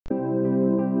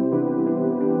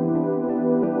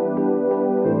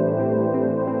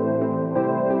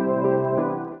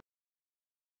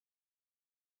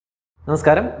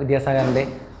നമസ്കാരം, വിദ്യാസാഗറിൻ്റെ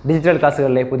ഡിജിറ്റൽ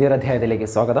ക്ലാസ്സുകളിലെ പുതിയൊരു അധ്യായത്തിലേക്ക്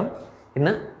സ്വാഗതം.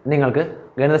 ഇന്ന് നിങ്ങൾക്ക്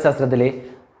ഗണിതശാസ്ത്രത്തിലെ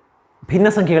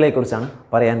ഭിന്നസംഖ്യകളെക്കുറിച്ചാണ്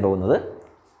പറയാൻ പോകുന്നത്.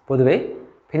 പൊതുവേ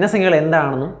ഭിന്നസംഖ്യകൾ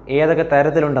എന്താണെന്നും ഏതൊക്കെ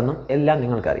തരത്തിലുണ്ടെന്നും എല്ലാം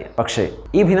നിങ്ങൾക്കറിയാം. പക്ഷേ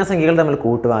ഈ ഭിന്നസംഖ്യകൾ തമ്മിൽ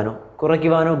കൂട്ടുവാനോ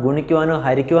കുറയ്ക്കുവാനോ ഗുണിക്കുവാനോ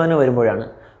ഹരിക്കുവാനോ വരുമ്പോഴാണ്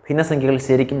ഭിന്നസംഖ്യകൾ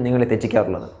ശരിക്കും നിങ്ങളെ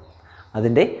തെറ്റിക്കാറുള്ളത്.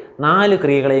 അതിൻ്റെ 4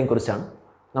 ക്രിയകളെയും കുറിച്ചാണ്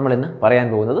നമ്മളിന്ന് പറയാൻ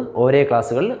പോകുന്നത്. ഓരോ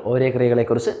ക്ലാസ്സുകളിൽ ഓരോ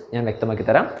ക്രിയകളെക്കുറിച്ച് ഞാൻ വ്യക്തമാക്കി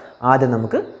തരാം. ആദ്യം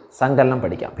നമുക്ക് സങ്കലനം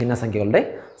പഠിക്കാം. ഭിന്നസംഖ്യകളുടെ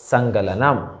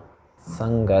സങ്കലനം.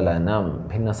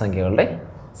 ഭിന്നസംഖ്യകളുടെ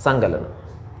സങ്കലനം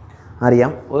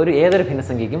അറിയാം. ഏതൊരു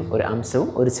ഭിന്നസംഖ്യയ്ക്കും ഒരു അംശവും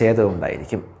ഒരു ഛേദവും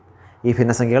ഉണ്ടായിരിക്കും. ഈ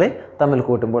ഭിന്നസംഖ്യകളെ തമ്മിൽ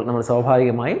കൂട്ടുമ്പോൾ നമ്മൾ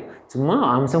സ്വാഭാവികമായും ചുമ്മാ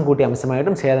അംശം കൂട്ടി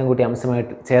അംശമായിട്ടും ഛേദം കൂട്ടി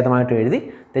ഛേദമായിട്ടും എഴുതി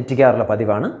തെറ്റിക്കാറുള്ള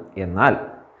പതിവാണ്. എന്നാൽ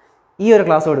ഈ ഒരു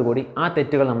ക്ലാസ്സോട് കൂടി ആ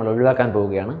തെറ്റുകൾ നമ്മൾ ഒഴിവാക്കാൻ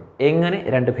പോവുകയാണ്. എങ്ങനെ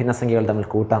 2 ഭിന്നസംഖ്യകൾ തമ്മിൽ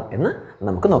കൂട്ടാം എന്ന്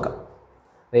നമുക്ക് നോക്കാം.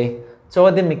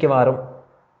 ചോദ്യം മിക്കവാറും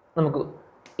നമുക്ക്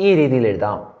ഈ രീതിയിൽ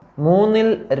എഴുതാം. 3ൽ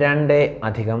 2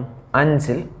 അധികം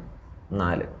 5ൽ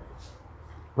 4.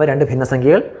 അപ്പോൾ 2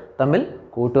 ഭിന്നസംഖ്യകൾ തമ്മിൽ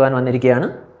കൂട്ടുവാൻ വന്നിരിക്കുകയാണ്.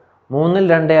 3ൽ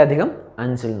 2 അധികം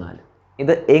 5ൽ 4.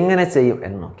 ഇത് എങ്ങനെ ചെയ്യും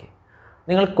എന്ന് നോക്കി.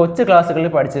 നിങ്ങൾ കൊച്ചു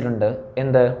ക്ലാസ്സുകളിൽ പഠിച്ചിട്ടുണ്ട്.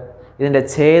 ഇതിൻ്റെ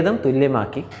ഛേദം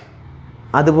തുല്യമാക്കി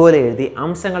അതുപോലെ എഴുതി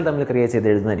അംശങ്ങൾ തമ്മിൽ ക്രിയ ചെയ്ത്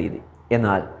എഴുതുന്ന രീതി.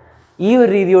 എന്നാൽ ഈ ഒരു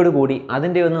രീതിയോടുകൂടി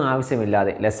അതിൻ്റെ ഒന്നും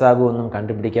ആവശ്യമില്ലാതെ ലസാഗുവൊന്നും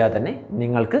കണ്ടുപിടിക്കാതെ തന്നെ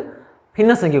നിങ്ങൾക്ക്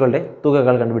ഭിന്നസംഖ്യകളുടെ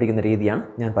തുകകൾ കണ്ടുപിടിക്കുന്ന രീതിയാണ്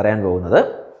ഞാൻ പറയാൻ പോകുന്നത്.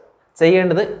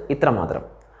 ചെയ്യേണ്ടത് ഇത്രമാത്രം.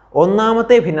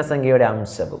 ഒന്നാമത്തെ ഭിന്നസംഖ്യയുടെ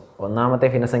അംശവും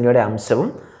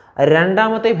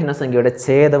രണ്ടാമത്തെ ഭിന്നസംഖ്യയുടെ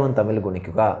ഛേദവും തമ്മിൽ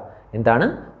ഗുണിക്കുക. എന്താണ്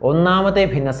ഒന്നാമത്തെ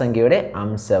ഭിന്നസംഖ്യയുടെ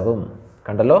അംശവും?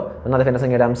 കണ്ടല്ലോ, ഒന്നാമത്തെ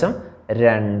ഭിന്നസംഖ്യയുടെ അംശം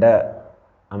 2,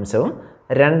 അംശവും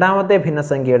രണ്ടാമത്തെ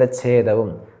ഭിന്നസംഖ്യയുടെ ഛേദവും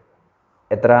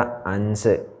എത്ര?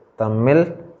 5 തമ്മിൽ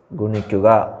ഗുണിക്കുക.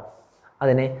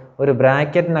 അതിനെ ഒരു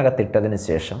ബ്രാക്കറ്റിനകത്തിട്ടതിന്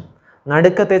ശേഷം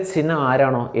നടുക്കത്തെ ചിഹ്നം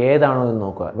ഏതാണോ എന്ന്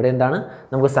നോക്കുക. ഇവിടെ എന്താണ്?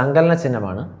 നമുക്ക് സങ്കലന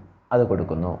ചിഹ്നമാണ്, അത്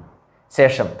കൊടുക്കുന്നു.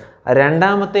 ശേഷം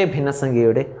രണ്ടാമത്തെ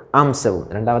ഭിന്നസംഖ്യയുടെ അംശവും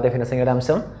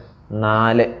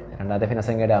 4, രണ്ടാമത്തെ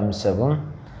ഭിന്നസംഖ്യയുടെ അംശവും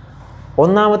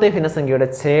ഒന്നാമത്തെ ഭിന്നസംഖ്യയുടെ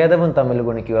ഛേദവും തമ്മിൽ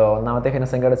ഗുണിക്കുക. ഒന്നാമത്തെ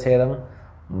ഭിന്നസംഖ്യയുടെ ഛേദം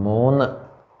 3.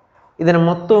 ഇതിനെ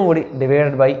മൊത്തവും കൂടി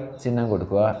ഡിവൈഡഡ് ബൈ ചിഹ്നം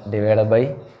കൊടുക്കുക. ഡിവൈഡഡ് ബൈ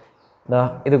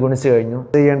ഇത് ഗുണിച്ചു കഴിഞ്ഞു.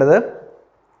 ചെയ്യേണ്ടത്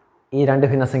ഈ 2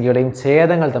 ഭിന്നസംഖ്യയുടെയും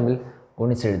ഛേദങ്ങൾ തമ്മിൽ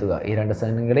ഗുണിച്ചെഴുതുക. ഈ 2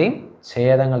 സംഖ്യകളുടെയും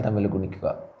ഛേദങ്ങൾ തമ്മിൽ ഗുണിക്കുക.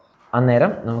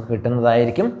 അന്നേരം നമുക്ക്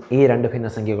കിട്ടുന്നതായിരിക്കും ഈ 2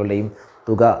 ഭിന്നസംഖ്യകളുടെയും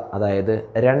തുക. അതായത്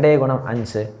 2 ×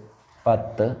 5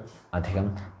 10 അധികം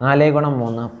 4 ×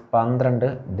 3 12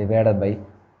 ഡിവൈഡഡ് ബൈ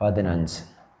 15.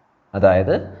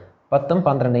 അതായത് 10ഉം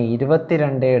 12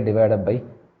 22 ഡിവൈഡഡ് ബൈ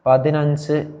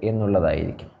 15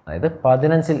 എന്നുള്ളതായിരിക്കും. അതായത്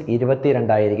 15ൽ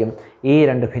 22 ആയിരിക്കും ഈ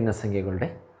 2 ഭിന്നസംഖ്യകളുടെ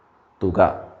തുക.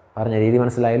 പറഞ്ഞ രീതി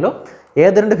മനസ്സിലായല്ലോ.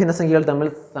 ഏത് 2 ഭിന്നസംഖ്യകൾ തമ്മിൽ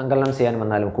സങ്കലനം ചെയ്യാൻ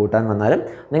വന്നാലും കൂട്ടാൻ വന്നാലും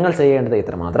നിങ്ങൾ ചെയ്യേണ്ടത്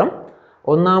ഇത്രമാത്രം.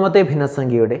 ഒന്നാമത്തെ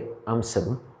ഭിന്നസംഖ്യയുടെ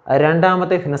അംശവും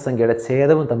രണ്ടാമത്തെ ഭിന്നസംഖ്യയുടെ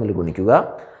ഛേദവും തമ്മിൽ ഗുണിക്കുക.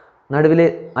 നടുവിലെ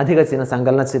അധിക ചിഹ്നം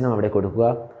സങ്കലന ചിഹ്നം അവിടെ കൊടുക്കുക.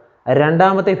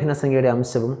 രണ്ടാമത്തെ ഭിന്നസംഖ്യയുടെ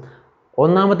അംശവും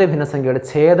ഒന്നാമത്തെ ഭിന്നസംഖ്യയുടെ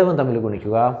ഛേദവും തമ്മിൽ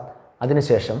ഗുണിക്കുക.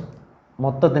 അതിനുശേഷം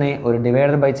മൊത്തത്തിനെ ഒരു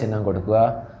ഡിവൈഡഡ് ബൈ ചിഹ്നം കൊടുക്കുക.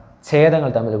 ഛേദങ്ങൾ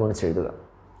തമ്മിൽ ഗുണിച്ചെഴുതുക.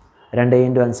 2 ×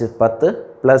 5 10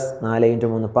 plus 4 ×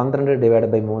 3 12 divided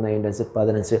by 3 × 5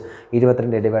 15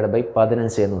 22 divided by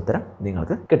 15 എന്ന ഉത്തരം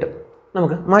നിങ്ങൾക്ക് കിട്ടും.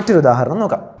 നമുക്ക് മറ്റൊരു ഉദാഹരണം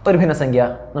നോക്കാം. ഒരു ഭിന്നസംഖ്യ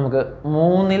നമുക്ക്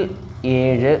 3ൽ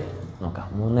 7 നോക്കാം.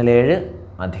 3ൽ 7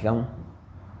 അധികം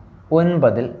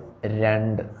 9ൽ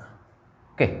 2.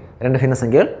 ഓക്കെ, 2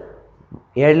 ഭിന്നസംഖ്യകൾ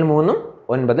 7ൽ 3ഉം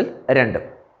 9ൽ 2.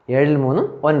 7ൽ 3ഉം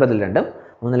 9ൽ 2.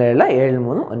 3ൽ 7 7ൽ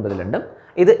 3 9ൽ 2.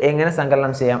 ഇത് എങ്ങനെ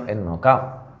സങ്കലനം ചെയ്യാം എന്ന് നോക്കാം.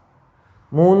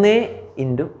 3 ×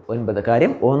 9.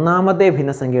 കാര്യം ഒന്നാമത്തെ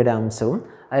ഭിന്നസംഖ്യയുടെ അംശവും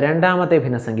രണ്ടാമത്തെ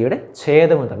ഭിന്നസംഖ്യയുടെ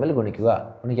ഛേദവും തമ്മിൽ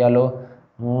ഗുണിക്കാമല്ലോ.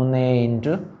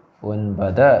 3 ×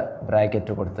 9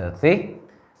 ബ്രാക്കറ്റ് കൊടുത്തെത്തി.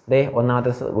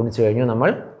 ഒന്നാമത്തെ ഗുണിച്ചു കഴിഞ്ഞു. നമ്മൾ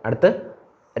അടുത്ത്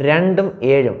 2ഉം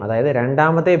 7ഉം അതായത്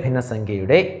രണ്ടാമത്തെ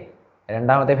ഭിന്നസംഖ്യയുടെ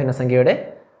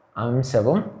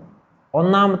അംശവും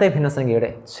ഒന്നാമത്തെ ഭിന്നസംഖ്യയുടെ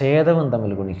ഛേദവും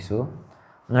തമ്മിൽ ഗുണിച്ചു.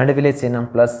 നടുവിലെ ചിഹ്നം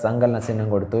പ്ലസ് സങ്കലന ചിഹ്നം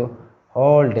കൊടുത്തു.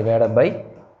 Whole divided by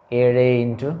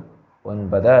 7 ×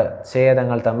 9.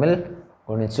 ഛേദങ്ങൾ തമ്മിൽ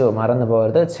ഗുണിച്ചു. മറന്നു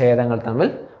പോകരുത്, ഛേദങ്ങൾ തമ്മിൽ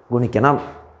ഗുണിക്കണം.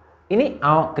 ഇനി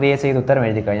ആ ക്രിയ ചെയ്ത് ഉത്തരം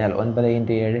എഴുതി കഴിഞ്ഞാൽ 9 ×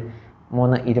 7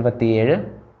 3 27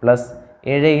 പ്ലസ്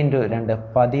 7 × 2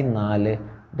 14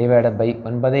 ഡിവൈഡഡ് ബൈ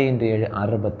 9 ×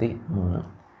 7 63.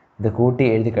 ഇത് കൂട്ടി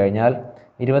എഴുതി കഴിഞ്ഞാൽ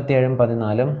 27ഉം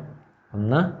 14ഉം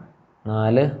 1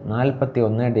 4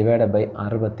 41 ഡിവൈഡഡ് ബൈ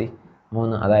 63.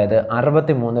 അതായത്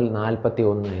 63ൽ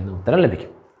 41 എന്ന ഉത്തരം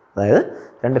ലഭിക്കും. അതായത്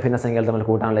 2 ഭിന്നസംഖ്യകൾ തമ്മിൽ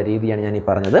കൂട്ടാനുള്ള രീതിയാണ് ഞാൻ ഈ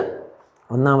പറഞ്ഞത്.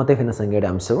 ഒന്നാമത്തെ ഭിന്നസംഖ്യയുടെ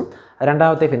അംശവും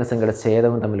രണ്ടാമത്തെ ഭിന്നസംഖ്യയുടെ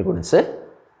ഛേദവും തമ്മിൽ ഗുണിച്ച്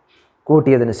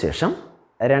കൂട്ടിയതിന് ശേഷം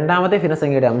രണ്ടാമത്തെ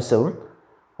ഭിന്നസംഖ്യയുടെ അംശവും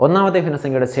ഒന്നാമത്തെ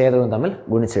ഭിന്നസംഖ്യയുടെ ഛേദവും തമ്മിൽ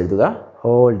ഗുണിച്ചെഴുതുക.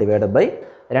 ഹോൾ ഡിവൈഡഡ് ബൈ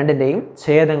രണ്ടിൻ്റെയും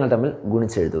ഛേദങ്ങൾ തമ്മിൽ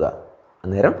ഗുണിച്ചെഴുതുക.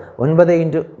 അന്നേരം 9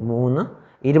 × 3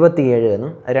 27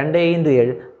 എന്നും 2 ×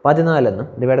 7 14 എന്നും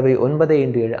ഡിവൈഡ് ബൈ 9 ×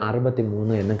 7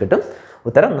 63 എന്നും കിട്ടും.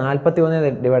 ഉത്തരം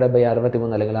 41 ഡിവൈഡ് ബൈ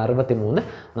 63 അല്ലെങ്കിൽ 63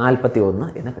 41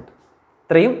 എന്ന് കിട്ടും.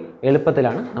 ഇത്രയും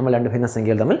എളുപ്പത്തിലാണ് നമ്മൾ രണ്ട്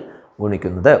ഭിന്നസംഖ്യകൾ തമ്മിൽ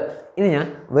ഗുണിക്കുന്നത്. ഇനി ഞാൻ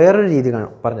വേറൊരു രീതി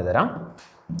പറഞ്ഞു തരാം.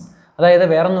 അതായത്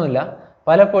വേറൊന്നുമില്ല,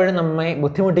 പലപ്പോഴും നമ്മെ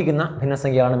ബുദ്ധിമുട്ടിക്കുന്ന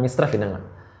ഭിന്നസംഖ്യയാണ് മിശ്രഭിന്നങ്ങൾ.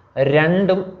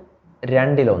 2ഉം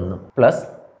 2-1 പ്ലസ്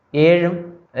 7ഉം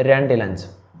 2-5.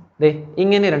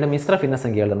 ഇങ്ങനെ രണ്ട്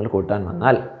മിശ്രഭിന്നസംഖ്യകൾ തമ്മിൽ കൂട്ടാൻ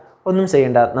വന്നാൽ ഒന്നും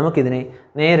ചെയ്യേണ്ട, നമുക്കിതിനെ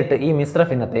നേരിട്ട് ഈ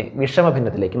മിശ്രഭിന്നത്തെ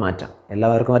വിഷമഭിന്നത്തിലേക്ക് മാറ്റാം.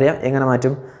 എല്ലാവർക്കും അറിയാം എങ്ങനെ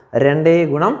മാറ്റും. 2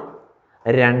 ×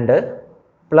 2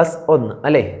 പ്ലസ് 1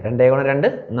 അല്ലേ. 2 × 2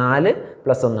 4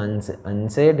 പ്ലസ് 1 5.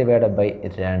 5 ഡിവൈഡഡ് ബൈ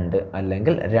 2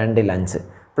 അല്ലെങ്കിൽ 2-5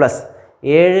 പ്ലസ്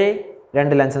 7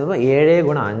 2-5 7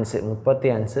 × 5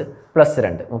 35 പ്ലസ്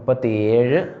 2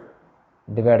 37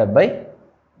 ഡിവൈഡഡ് ബൈ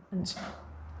 5.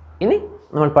 ഇനി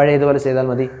നമ്മൾ പഴയതുപോലെ ചെയ്താൽ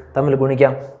മതി, തമ്മിൽ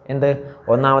ഗുണിക്കാം. എന്ത്?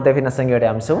 ഒന്നാമത്തെ ഭിന്നസംഖ്യയുടെ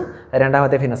അംശവും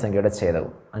രണ്ടാമത്തെ ഭിന്നസംഖ്യയുടെ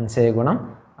ഛേദവും. 5 ×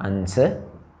 5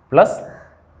 പ്ലസ്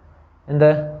എന്ത്?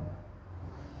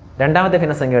 രണ്ടാമത്തെ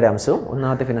ഭിന്നസംഖ്യയുടെ അംശവും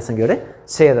ഒന്നാമത്തെ ഭിന്നസംഖ്യയുടെ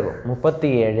ഛേദവും.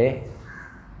 37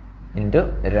 ×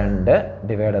 2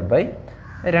 ഡിവൈഡഡ് ബൈ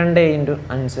 2 ×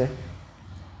 5.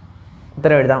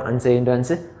 ഉത്തരം എഴുതാം. 5 ×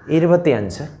 5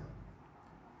 25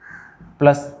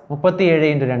 പ്ലസ്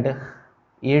 37 ×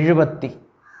 2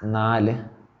 74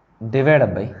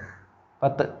 ഡിവൈഡഡ് ബൈ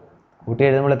 10. കൂട്ടി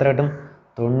എഴുതുമ്പോൾ എത്ര കിട്ടും?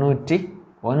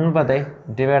 99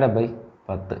 ഡിവൈഡഡ് ബൈ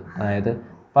 10. അതായത്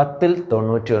 10ൽ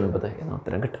 99 എന്ന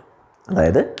ഉത്തരം കിട്ടും.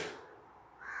 അതായത്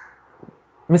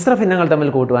മിശ്രഭിന്നങ്ങൾ തമ്മിൽ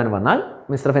കൂട്ടുവാൻ വന്നാൽ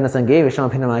മിശ്രഭിന്നസംഖ്യയെ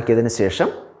വിഷമഭിന്നമാക്കിയതിന് ശേഷം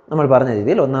നമ്മൾ പറഞ്ഞ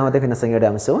രീതിയിൽ ഒന്നാമത്തെ ഭിന്നസംഖ്യയുടെ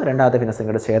അംശവും രണ്ടാമത്തെ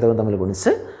ഭിന്നസംഖ്യയുടെ ഛേദവും തമ്മിൽ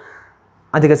ഗുണിച്ച്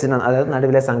അധിക ചിഹ്നം, അതായത്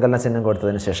നടുവിലെ സങ്കലന ചിഹ്നം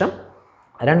കൊടുത്തതിന് ശേഷം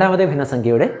രണ്ടാമത്തെ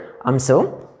ഭിന്നസംഖ്യയുടെ അംശവും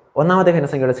ഒന്നാമത്തെ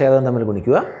ഭിന്നസംഖ്യയുടെ ഛേദവും തമ്മിൽ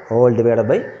ഗുണിക്കുക. ഹോൾ ഡിവൈഡഡ്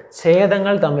ബൈ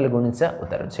ഛേദങ്ങൾ തമ്മിൽ ഗുണിച്ച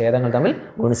ഉത്തരം. ഛേദങ്ങൾ തമ്മിൽ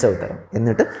ഗുണിച്ച ഉത്തരം.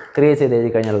 എന്നിട്ട് ക്രിയ ചെയ്ത് എഴുതി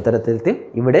കഴിഞ്ഞാൽ ഉത്തരത്തിലെത്തി.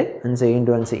 ഇവിടെ 5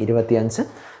 × 5 25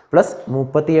 പ്ലസ്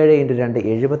 37 × 2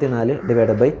 74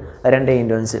 ഡിവൈഡഡ് ബൈ 2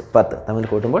 × 5 10 തമ്മിൽ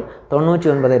കൂട്ടുമ്പോൾ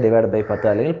 99 ഡിവൈഡഡ് ബൈ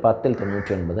 10 അല്ലെങ്കിൽ 10ൽ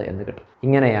 99 എന്ന് കിട്ടും.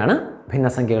 ഇങ്ങനെയാണ്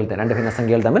രണ്ട്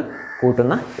ഭിന്നസംഖ്യകൾ തമ്മിൽ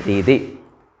കൂട്ടുന്ന രീതി.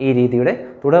 ഈ രീതിയുടെ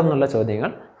തുടർന്നുള്ള ചോദ്യങ്ങൾ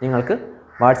നിങ്ങൾക്ക്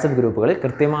വാട്സപ്പ് ഗ്രൂപ്പുകളിൽ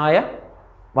കൃത്യമായ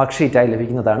വർക്ക്ഷീറ്റായി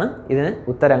ലഭിക്കുന്നതാണ്. ഇതിന്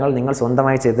ഉത്തരങ്ങൾ നിങ്ങൾ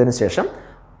സ്വന്തമായി ചെയ്തതിനു ശേഷം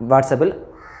വാട്സപ്പിൽ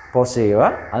പോസ്റ്റ് ചെയ്യുക.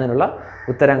 അതിനുള്ള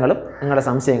ഉത്തരങ്ങളും നിങ്ങളുടെ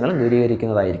സംശയങ്ങളും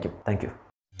ദൂരീകരിക്കുന്നതായിരിക്കും. Thank you.